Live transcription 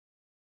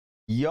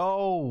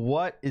Yo,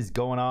 what is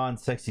going on?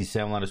 Sexy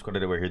Sam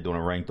Squad. We're here doing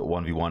a ranked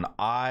 1v1.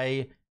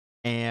 I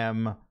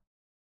am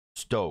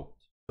stoked.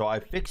 So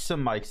I fixed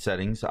some mic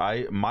settings.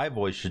 My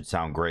voice should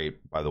sound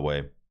great, by the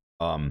way.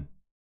 I'm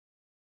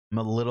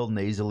a little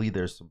nasally.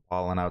 There's some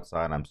pollen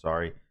outside. I'm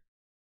sorry.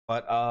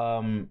 But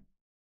I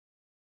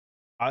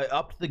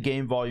upped the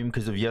game volume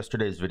because of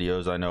yesterday's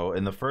videos. I know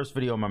in the first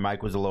video my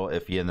mic was a little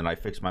iffy, and then I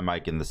fixed my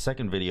mic in the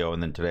second video,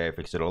 and then today I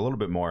fixed it a little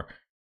bit more.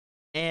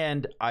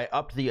 And I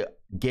upped the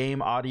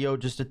game audio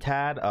just a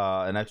tad,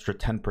 an extra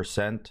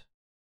 10%,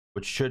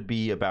 which should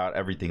be about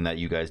everything that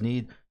you guys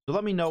need. So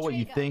let me know what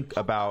you think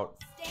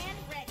about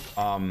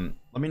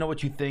let me know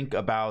what you think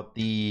about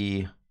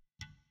the,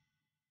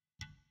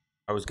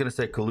 I was gonna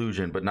say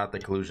collusion, but not the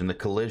collusion, the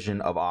collision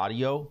of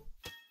audio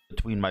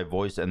between my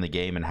voice and the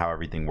game and how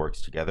everything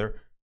works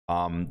together.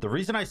 The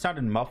reason I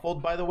sounded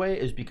muffled, by the way,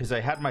 is because I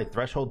had my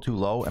threshold too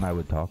low and I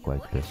would talk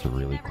like this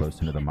really close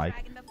into the mic,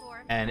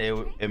 and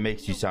it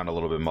makes you sound a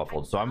little bit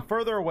muffled. So I'm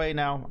further away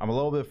now. I'm a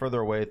little bit further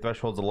away.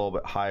 Threshold's a little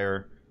bit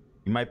higher.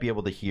 You might be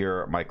able to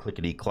hear my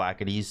clickety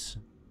clackities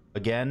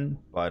again,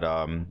 but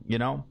you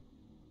know,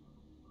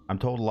 I'm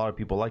told a lot of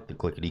people like the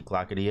clickety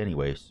clackety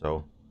anyway,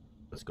 so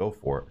let's go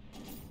for it.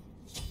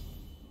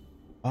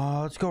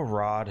 Let's go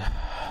Rod.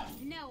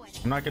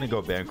 I'm not gonna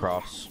go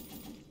Bancrofts.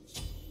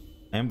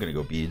 I am gonna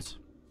go Beads.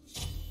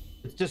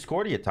 It's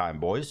Discordia time,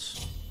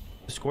 boys.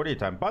 Discordia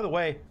time. By the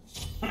way,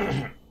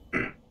 so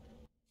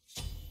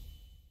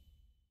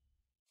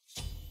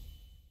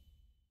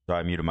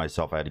I muted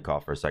myself. I had to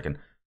cough for a second.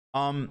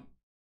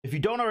 If you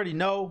don't already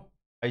know,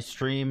 I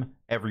stream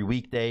every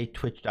weekday,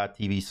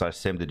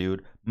 twitch.tv/SamDaDude.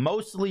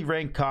 Mostly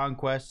ranked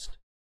Conquest,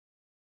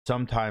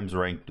 sometimes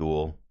ranked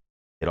Duel.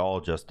 It all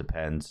just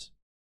depends.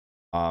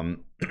 Yeah,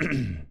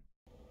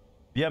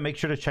 make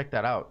sure to check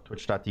that out.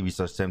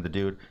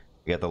 Twitch.tv/SamDaDude.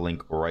 You got the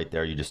link right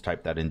there. You just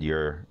type that into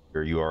your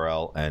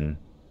URL and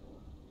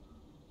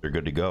you're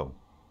good to go.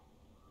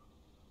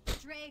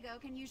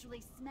 Drago can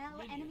usually smell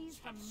enemies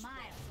from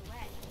miles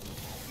away.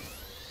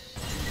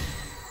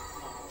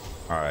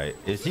 Alright,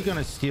 is he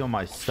gonna steal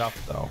my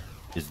stuff though,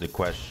 is the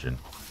question.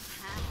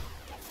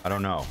 I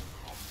don't know.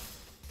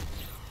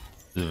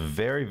 It's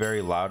very,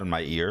 very loud in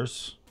my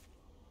ears.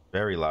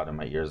 Very loud in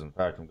my ears. In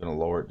fact, I'm gonna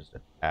lower it just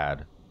a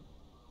tad.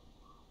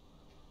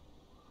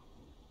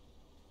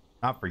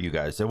 Not for you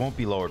guys. It won't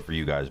be lowered for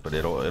you guys, but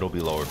it'll be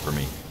lowered for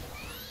me.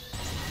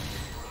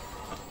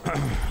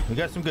 We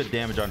got some good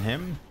damage on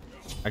him.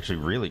 Actually,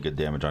 really good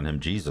damage on him.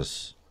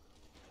 Jesus.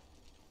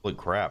 Holy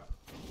crap.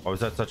 Why was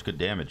that such good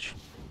damage?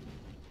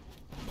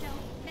 Don't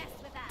mess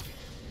with that.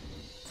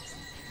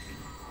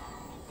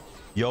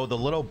 Yo, the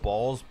little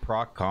balls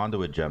proc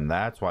conduit gem.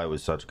 That's why it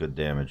was such good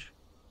damage.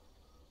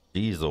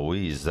 Jeez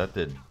Louise, that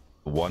did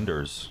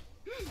wonders.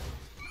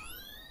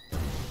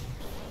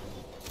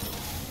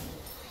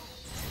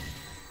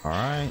 All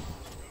right,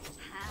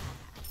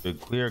 good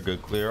clear,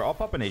 good clear. I'll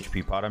pop an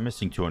HP pot. I'm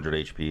missing 200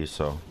 HP,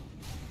 so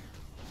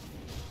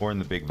we're in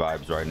the big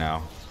vibes right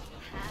now.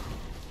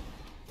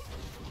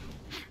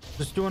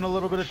 Just doing a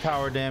little bit of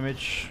tower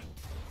damage.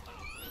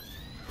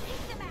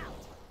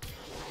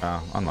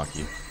 Oh,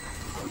 unlucky.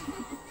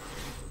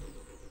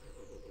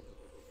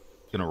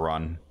 Gonna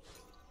run.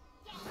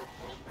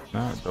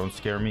 No, don't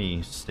scare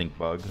me, stink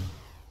bug.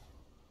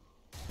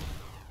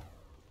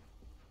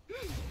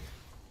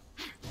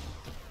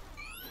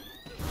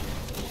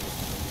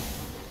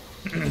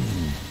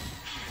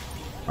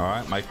 All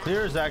right, my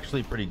clear is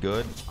actually pretty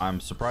good.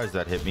 I'm surprised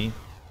that hit me.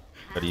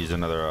 Gotta use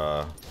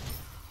another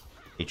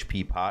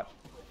HP pot.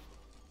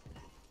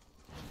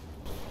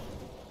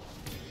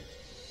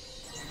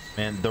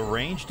 Man, the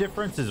range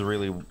difference is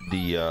really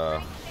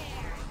the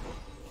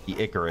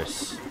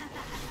Icarus.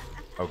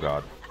 Oh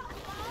god,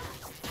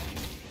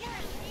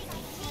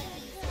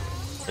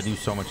 I do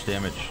so much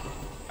damage.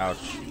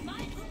 Ouch.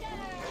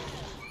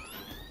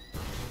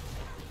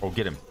 Oh,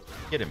 get him,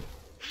 get him,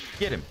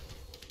 get him.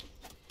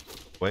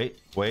 Wait,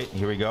 wait,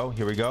 here we go,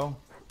 here we go.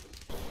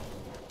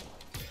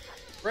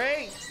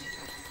 Great.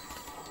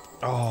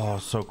 Oh,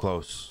 so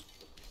close.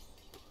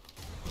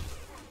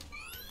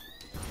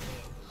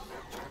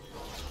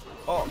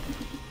 Oh.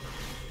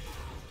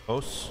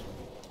 Close.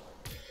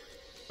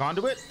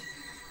 Conduit.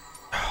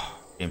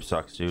 Game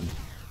sucks, dude.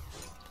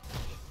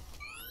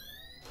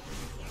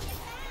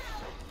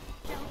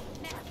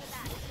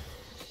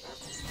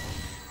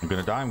 I'm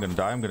gonna die, I'm gonna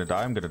die, I'm gonna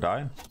die, I'm gonna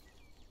die.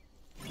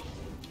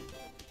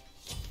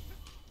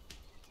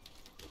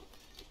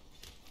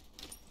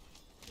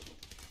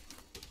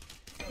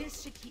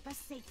 This should keep us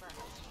safer.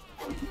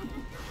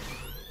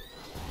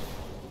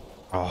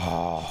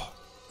 Oh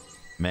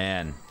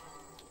man,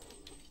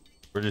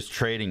 we're just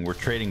trading. We're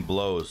trading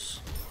blows.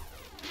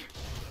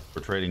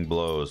 We're trading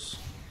blows.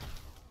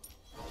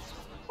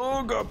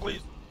 Oh god,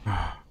 please.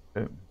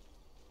 Okay.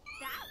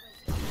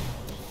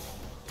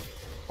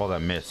 Oh,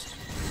 that missed.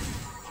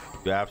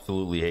 You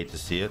absolutely hate to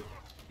see it.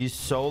 He's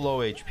so low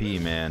HP,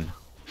 man.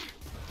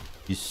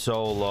 He's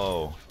so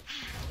low.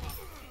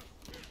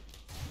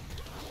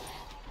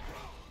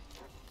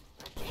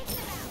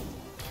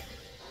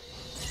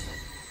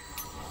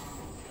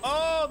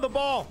 the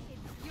ball.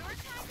 It's your time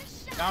to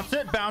shine. Bounce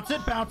it, bounce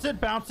it, bounce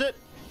it, bounce it.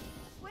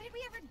 What did we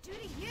ever do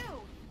to you?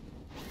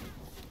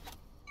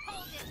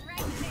 Hold it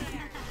right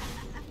there.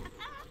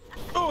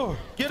 Oh,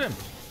 get him.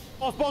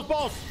 Balls, balls,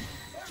 balls.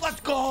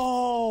 Let's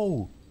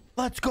go.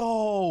 Let's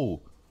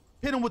go.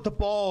 Hit him with the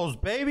balls,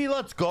 baby.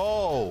 Let's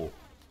go.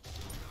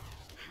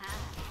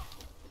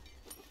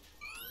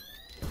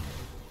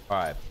 All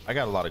right. I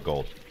got a lot of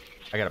gold.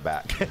 I got it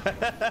back.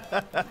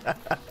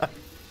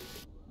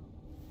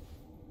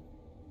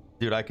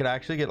 Dude, I could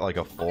actually get like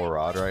a full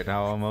rod right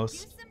now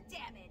almost. Do some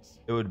damage.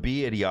 It would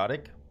be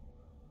idiotic.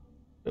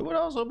 It would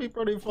also be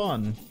pretty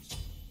fun.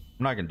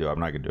 I'm not gonna do it. I'm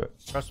not gonna do it.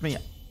 Trust me,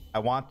 I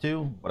want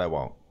to, but I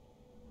won't.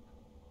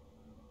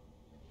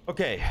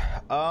 Okay.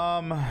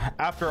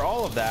 After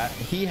all of that,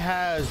 he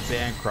has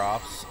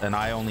Bancrofts and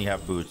I only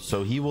have boots,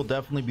 so he will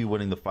definitely be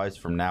winning the fights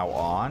from now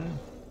on.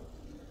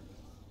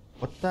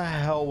 What the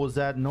hell was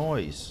that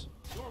noise?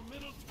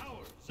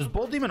 Does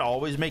Bull Demon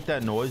always make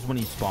that noise when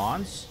he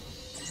spawns?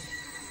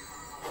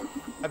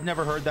 I've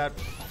never heard that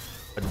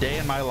a day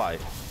in my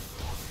life.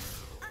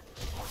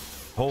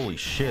 Holy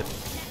shit.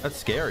 That's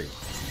scary.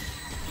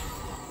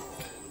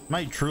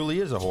 Smite truly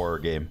is a horror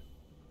game.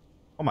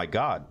 Oh my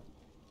god.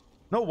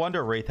 No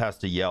wonder Wraith has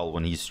to yell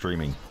when he's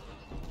streaming.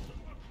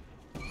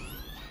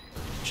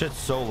 Shit's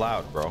so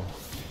loud, bro.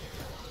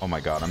 Oh my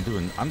god, I'm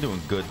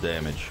doing good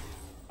damage.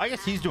 I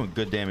guess he's doing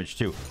good damage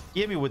too. He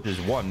hit me with his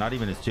one, not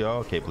even his two. Oh,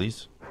 okay,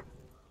 please.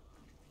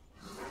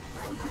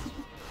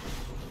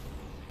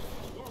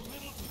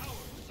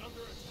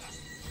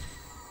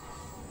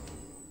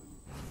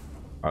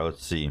 All right,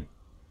 let's see.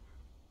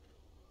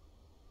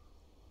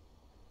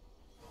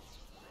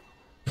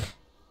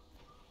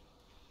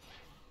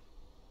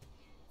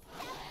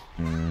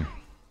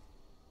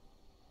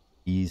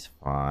 He's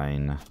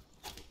fine.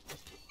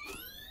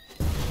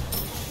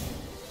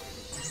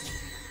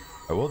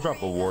 I will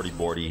drop a warty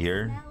boardy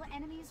here. Smell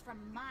enemies from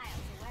miles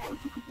away.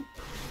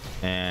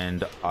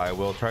 And I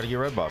will try to get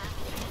red buff.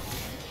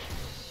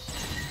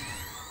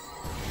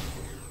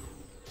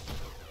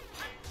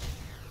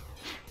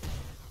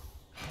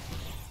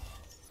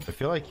 I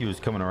feel like he was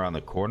coming around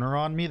the corner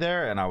on me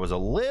there, and I was a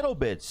little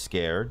bit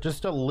scared.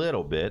 Just a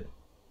little bit.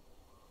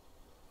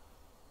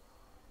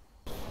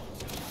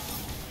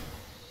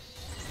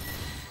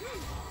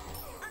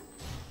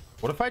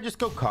 What if I just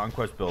go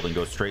Conquest build and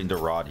go straight into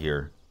Rod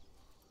here?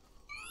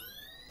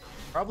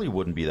 Probably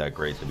wouldn't be that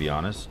great, to be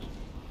honest.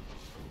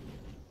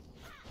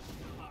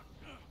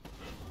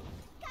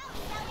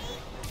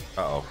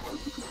 Uh-oh.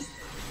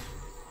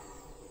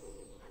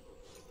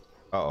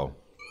 Uh-oh.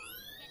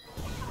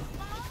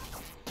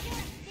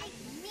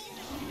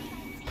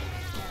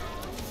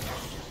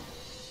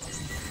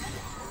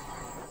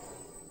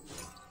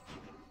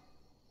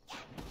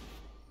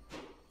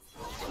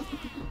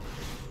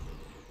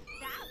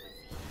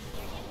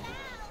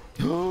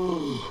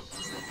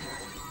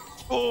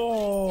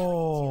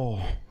 Oh,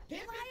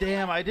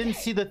 damn, I didn't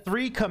see the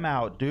 3 come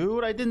out,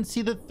 dude. I didn't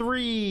see the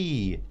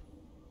 3.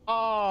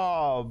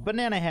 Oh,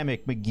 banana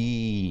hammock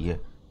McGee.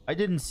 I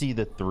didn't see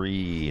the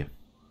 3.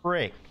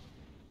 Frick.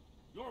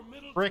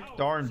 Frick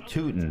darn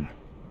tootin'.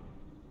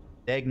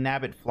 Egg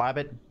nabbit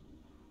flabbit.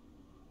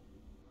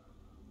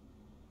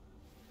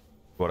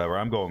 Whatever,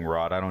 I'm going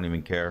Rod. I don't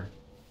even care.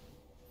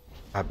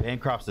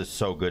 Bancrofts is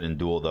so good in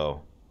Duel,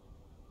 though.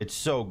 It's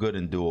so good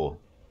in Duel.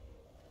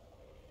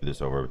 Do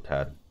this over with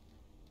Tad.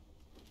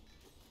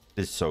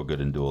 This is so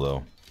good in Duel,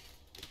 though.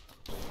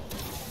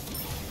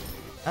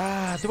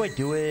 Do I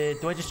do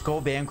it? Do I just go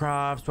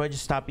Bancrofts? Do I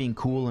just stop being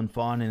cool and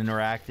fun and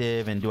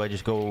interactive? And do I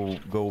just go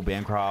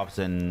Bancrofts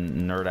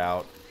and nerd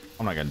out?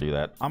 I'm not gonna do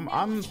that.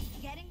 I'm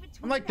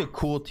like the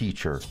cool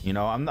teacher, you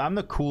know. I'm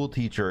the cool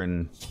teacher,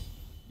 and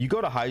you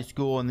go to high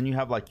school and then you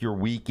have like your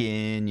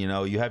weekend, you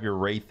know, you have your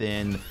Wraith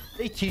in.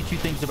 They teach you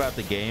things about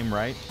the game,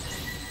 right?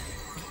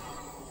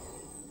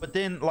 But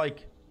then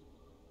like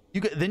you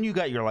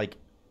got your like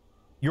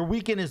your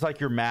weekend is like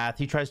your math.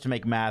 He tries to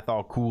make math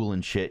all cool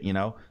and shit, you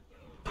know.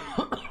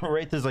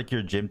 Wraith is like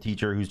your gym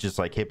teacher who's just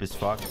like hip as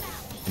fuck,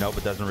 you know,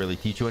 but doesn't really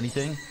teach you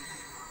anything.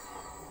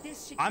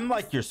 I'm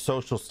like your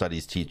social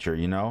studies teacher,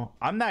 you know.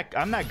 I'm that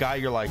guy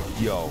you're like,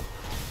 yo,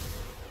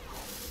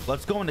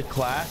 let's go into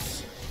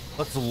class,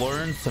 let's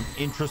learn some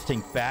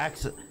interesting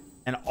facts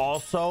and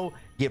also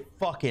get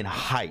fucking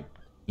hype,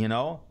 you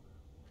know.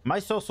 My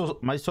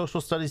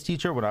social studies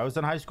teacher when I was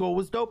in high school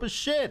was dope as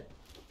shit.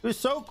 It was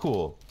so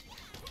cool.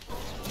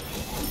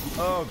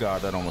 Oh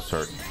god, that almost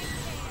hurt.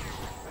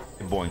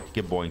 Get boinked,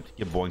 get boinked,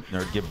 get boinked,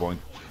 nerd, get boinked.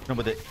 No,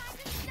 with it.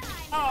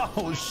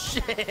 Oh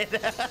shit.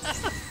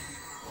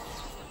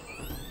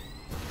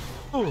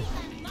 Ooh.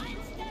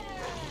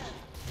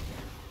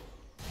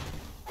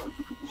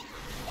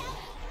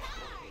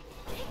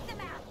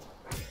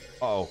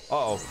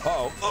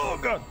 Oh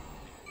god.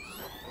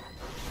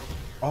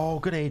 Oh,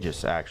 good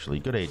Aegis, actually.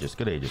 Good Aegis,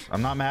 good Aegis.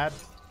 I'm not mad.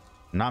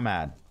 Not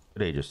mad.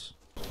 Good Aegis.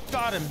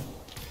 Got him.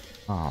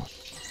 Oh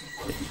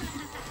shit.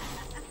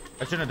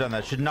 I shouldn't have done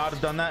that. Should not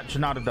have done that.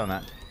 Should not have done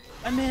that.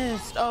 I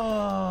missed.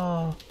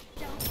 Oh.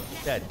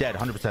 Dead,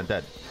 100%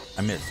 dead.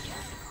 I missed.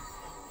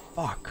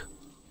 Fuck.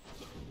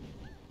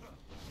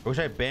 I wish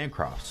I had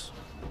Bancrofts.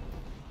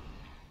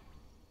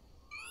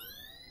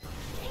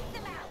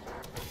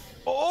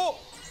 Oh!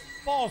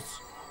 Balls!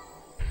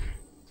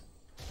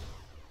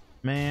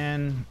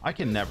 Man, I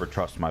can never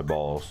trust my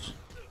balls.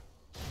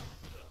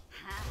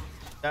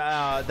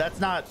 That's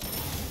not...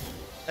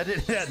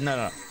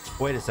 No.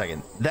 Wait a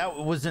second. That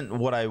wasn't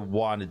what I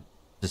wanted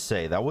to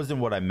say. That wasn't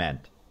what I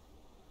meant.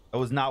 That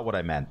was not what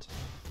I meant.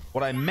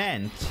 What I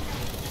meant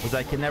was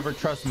I can never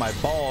trust my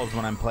balls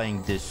when I'm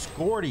playing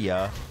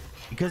Discordia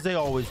because they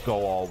always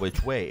go all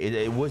which way.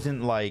 It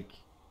wasn't like...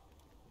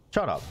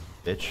 Shut up,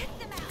 bitch.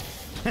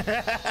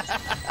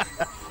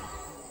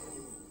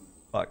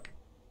 Fuck.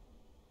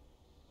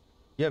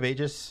 You have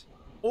Aegis?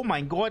 Oh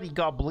my god, he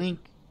got Blink.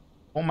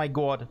 Oh my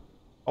god.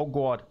 Oh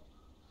god.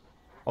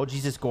 Oh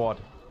Jesus God.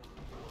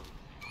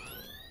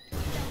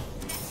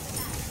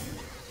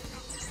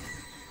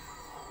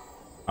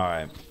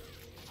 Alright.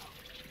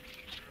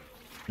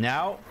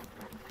 Now.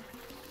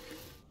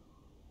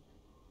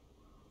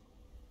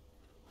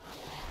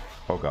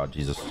 Oh god,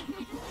 Jesus.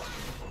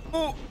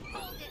 Oh.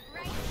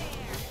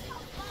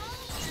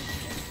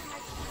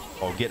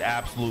 Oh, get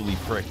absolutely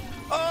fricked.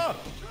 Oh!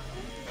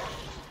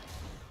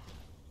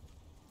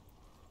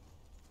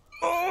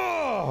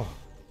 Oh!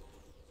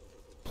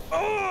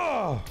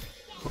 Oh!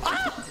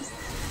 Ah!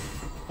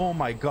 Oh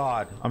my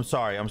god. I'm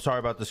sorry. I'm sorry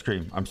about the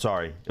scream. I'm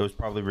sorry. It was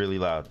probably really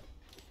loud.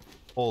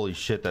 Holy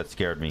shit, that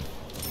scared me.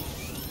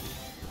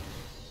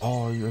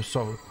 Oh, you're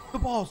so... The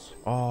balls!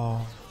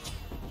 Oh.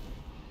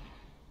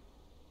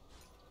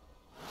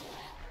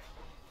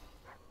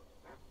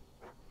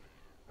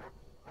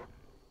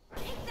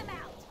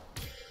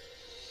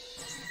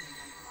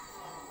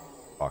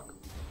 Fuck.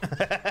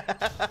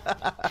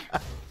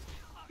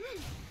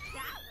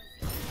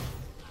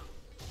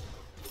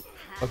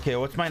 Okay,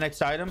 what's my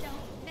next item?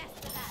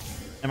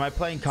 Am I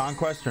playing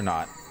Conquest or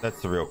not? That's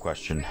the real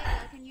question.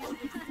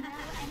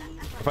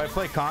 If I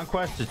play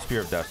Conquest, it's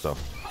Fear of Death, though.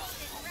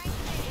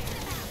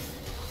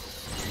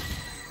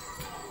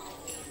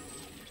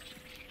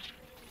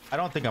 I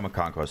don't think I'm a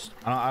Conquest.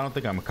 I don't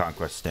think I'm a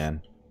Conquest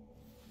stan.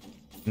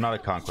 I'm not a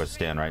Conquest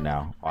stan right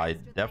now. I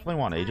definitely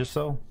want Aegis,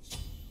 though.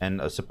 And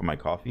a sip of my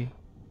coffee.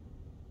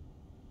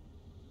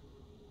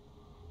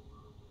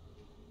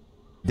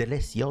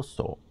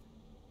 Delicioso.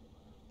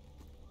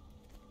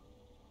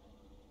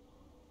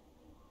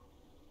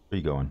 Where are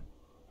you going?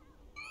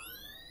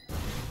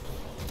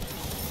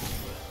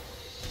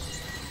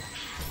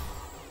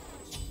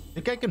 I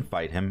think I can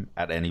fight him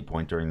at any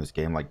point during this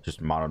game, like just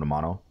mono to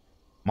mono.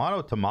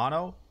 Mono to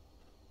mono?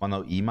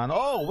 Mono e mono.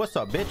 Oh, what's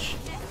up, bitch?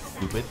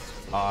 Stupid.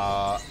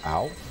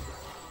 Ow.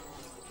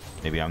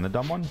 Maybe I'm the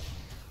dumb one?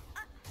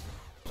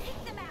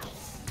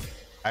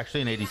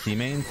 Actually an ADC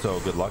main, so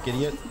good luck,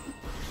 idiot.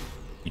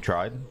 You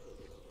tried.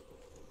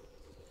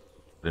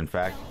 But in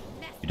fact,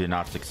 you did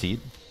not succeed.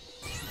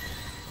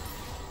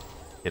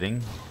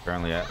 Kidding.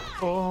 Apparently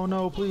oh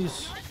no,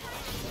 please.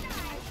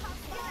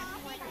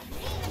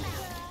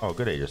 Oh,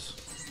 good Aegis.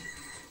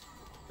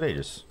 Good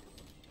Aegis.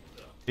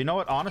 You know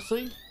what?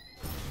 Honestly,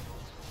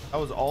 that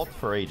was ult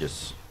for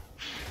Aegis.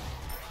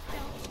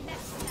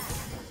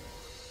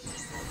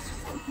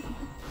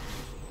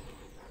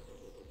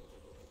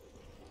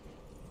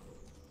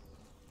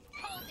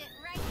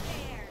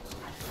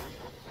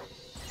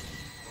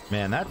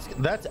 Man,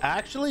 that's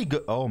actually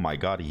good. Oh my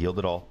god, he healed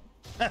it all.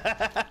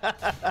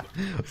 I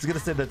was gonna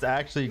say that's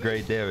actually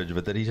great damage,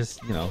 but then he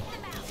just, you know,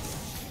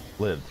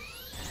 lived.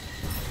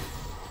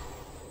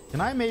 Can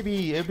I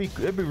maybe... It'd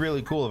be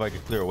really cool if I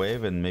could clear a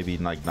wave and maybe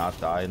like not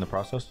die in the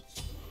process.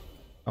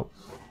 Oh.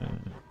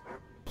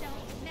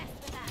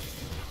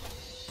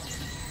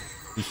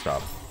 Please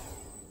stop.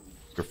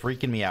 You're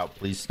freaking me out.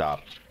 Please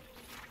stop.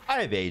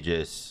 I have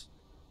Aegis.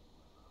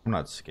 I'm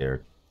not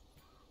scared.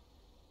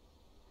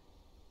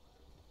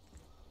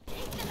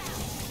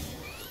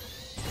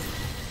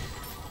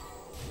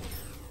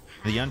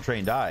 The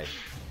untrained eye.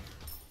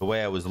 The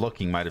way I was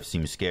looking might have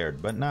seemed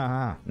scared, but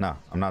nah,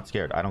 I'm not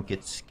scared. I don't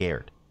get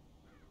scared.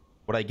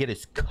 What I get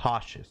is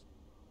cautious,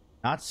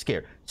 not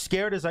scared.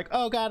 Scared is like,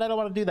 oh god, I don't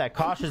want to do that.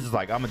 Cautious is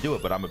like, I'm gonna do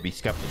it, but I'm gonna be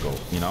skeptical,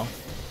 you know?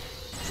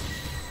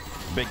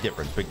 Big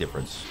difference, big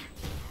difference.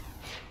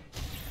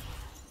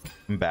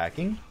 I'm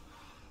backing.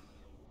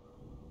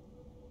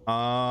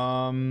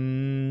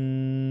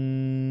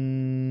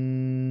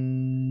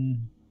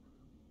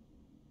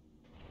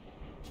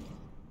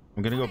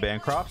 I'm gonna go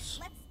Bancrofts.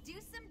 Let's do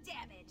some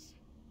damage.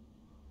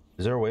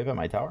 Is there a wave at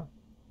my tower?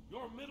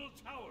 Your middle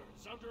tower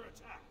is under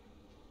attack.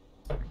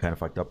 Kind of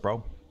fucked up, bro.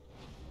 Kind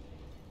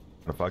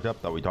of fucked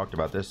up. Thought we talked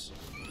about this.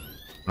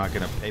 I'm not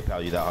gonna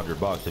PayPal you that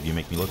 $100 if you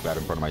make me look bad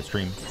in front of my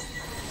stream.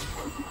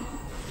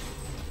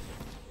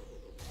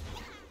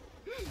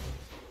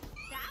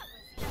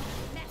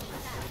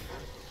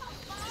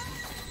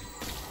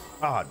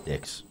 Ah,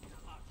 dicks.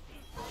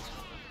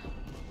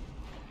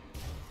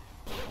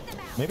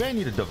 Maybe I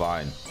need a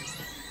divine.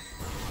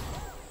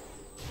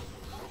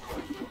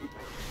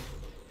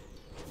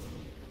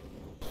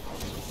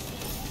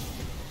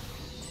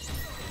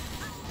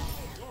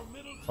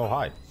 Oh,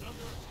 hi.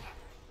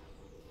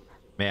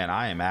 Man,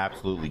 I am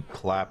absolutely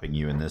clapping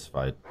you in this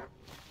fight.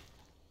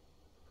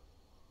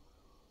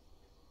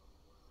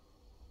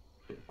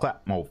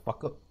 Clap,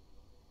 motherfucker.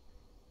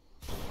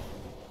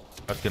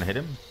 That's gonna hit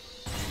him.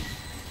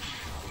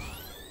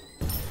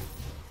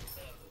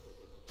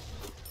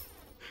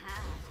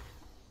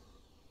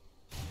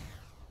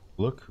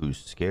 Look who's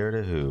scared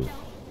of who. Don't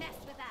mess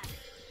with us.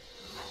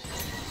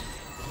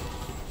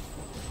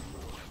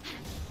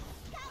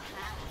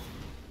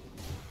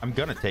 I'm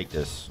gonna take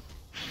this.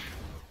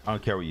 I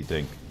don't care what you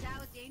think. That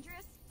was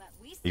dangerous, but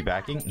we Are you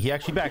backing? He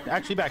actually backed.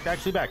 Actually backed.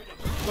 Actually backed.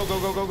 Go, go,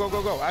 go, go, go,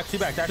 go, go. Actually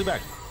backed. Actually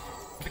backed.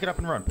 Pick it up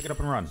and run. Pick it up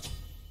and run.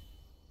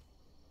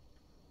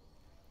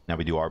 Now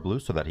we do our blue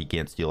so that he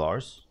can't steal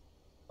ours.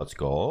 Let's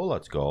go.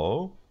 Let's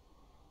go.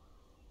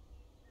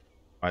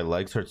 My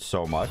legs hurt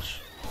so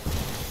much.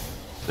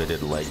 They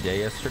did leg day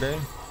yesterday.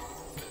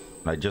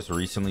 And I just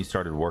recently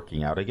started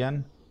working out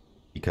again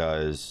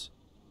because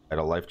I had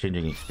a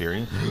life-changing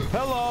experience.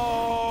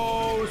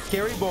 Hello,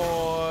 scary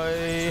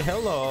boy.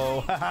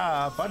 Hello.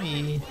 Haha,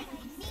 funny.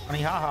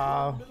 Funny,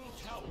 haha. Middle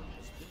tower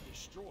has been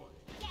destroyed.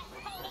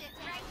 hold it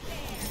right there.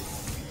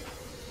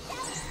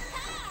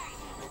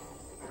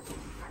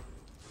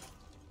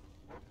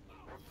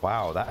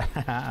 Wow,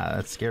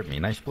 that scared me.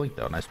 Nice blink,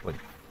 though. Nice blink.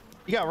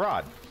 You got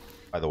Rod,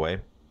 by the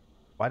way.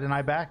 Why didn't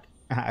I back?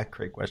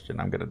 Great question.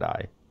 I'm gonna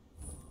die.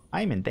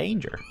 I'm in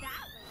danger.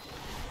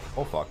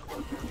 Oh, fuck.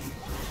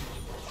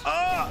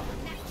 Ah!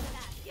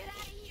 Get out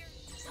of here.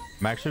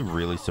 I'm actually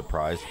really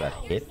surprised that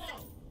hit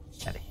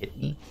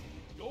me.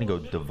 I'm gonna go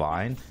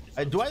divine.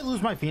 Do I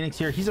lose my Phoenix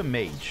here? He's a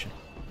mage.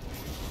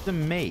 He's a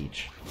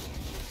mage.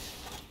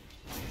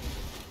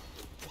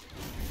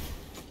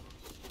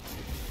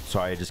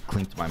 Sorry, I just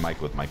clinked my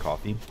mic with my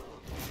coffee.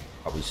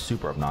 Probably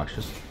super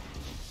obnoxious.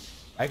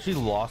 I actually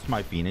lost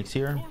my Phoenix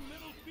here. Your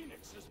middle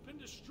phoenix has been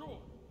destroyed.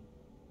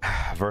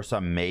 Versus a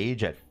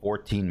mage at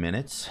 14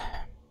 minutes.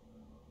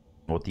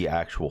 What the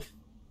actual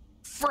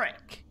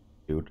frick,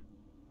 dude?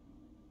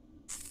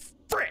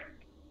 Frick.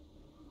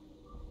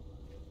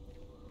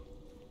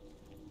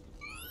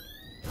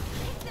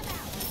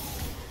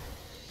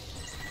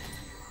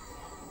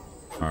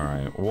 All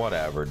right,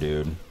 whatever,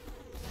 dude.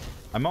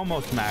 I'm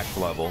almost max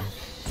level,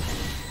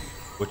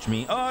 which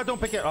means don't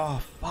pick it.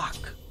 Oh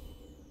fuck!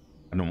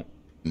 I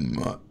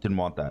didn't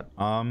want that.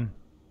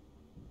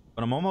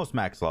 But I'm almost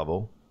max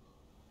level,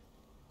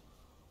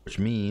 which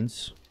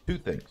means two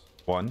things.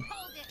 One,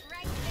 Hold it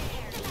right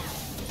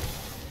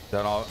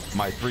there. that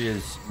my 3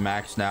 is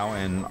maxed now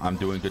and I'm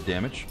doing good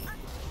damage.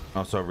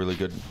 Also have really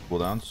good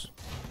cooldowns.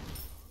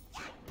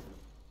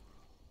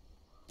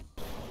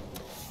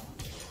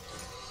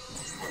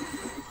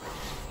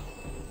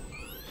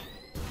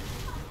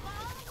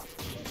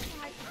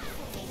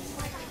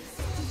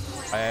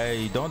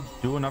 I don't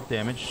do enough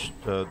damage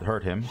to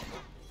hurt him.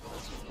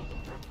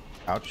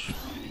 Ouch.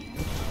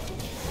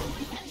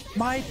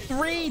 My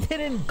 3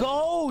 didn't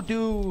go,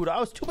 dude. I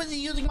was too busy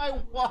using my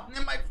 1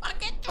 and my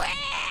fucking 3.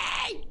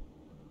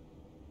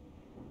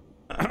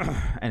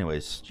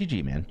 Anyways,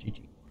 GG, man.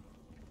 GG.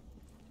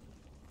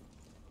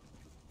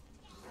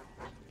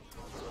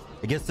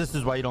 I guess this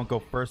is why you don't go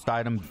first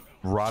item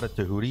Rada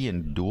Tahuti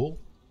in Duel.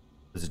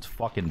 Because it's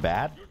fucking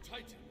bad. Your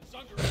titan is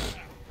under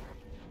attack.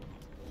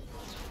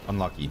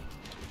 Unlucky.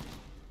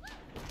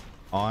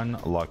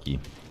 Unlucky.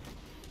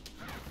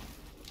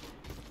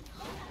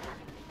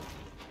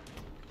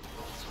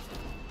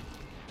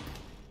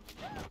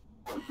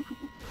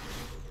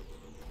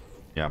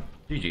 Yeah,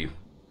 GG.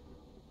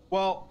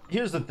 Well,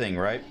 here's the thing,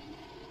 right?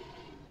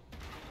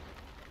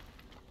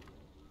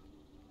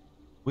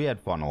 We had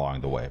fun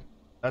along the way.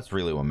 That's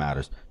really what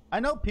matters.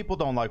 I know people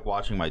don't like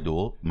watching my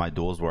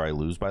duels where I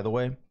lose, by the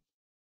way,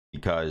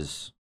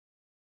 because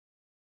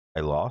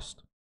I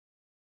lost.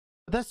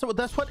 But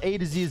that's what A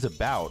to Z is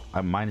about.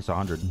 I'm minus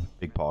 100.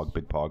 Big pog,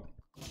 big pog.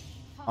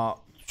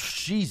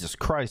 Jesus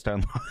Christ, I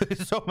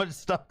lost so much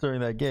stuff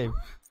during that game.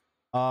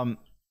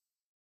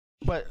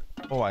 But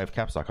oh, I have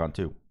caps lock on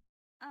too.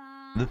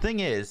 The thing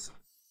is,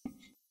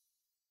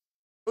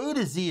 A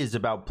to Z is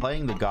about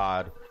playing the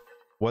god,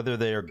 whether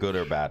they are good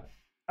or bad.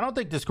 I don't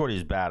think Discordia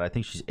is bad. I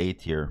think she's A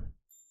tier.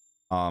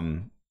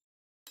 But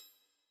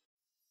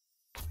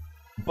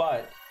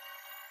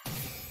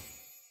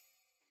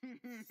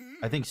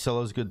I think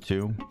Scylla's good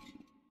too.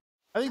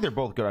 I think they're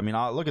both good. I mean,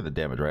 look at the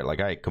damage, right?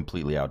 Like I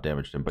completely out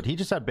damaged him, but he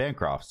just had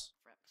Bancrofts,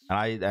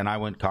 and I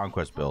went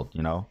Conquest build.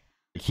 You know,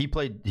 like he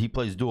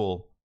plays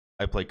Duel.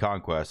 I play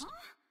Conquest.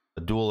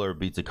 A dueler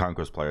beats a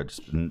Conquest player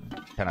just 10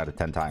 out of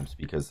 10 times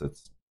because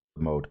it's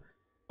the mode.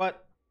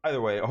 But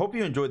either way, I hope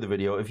you enjoyed the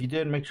video. If you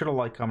did, make sure to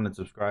like, comment, and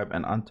subscribe.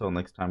 And until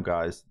next time,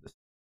 guys, this is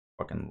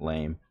fucking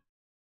lame.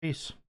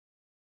 Peace.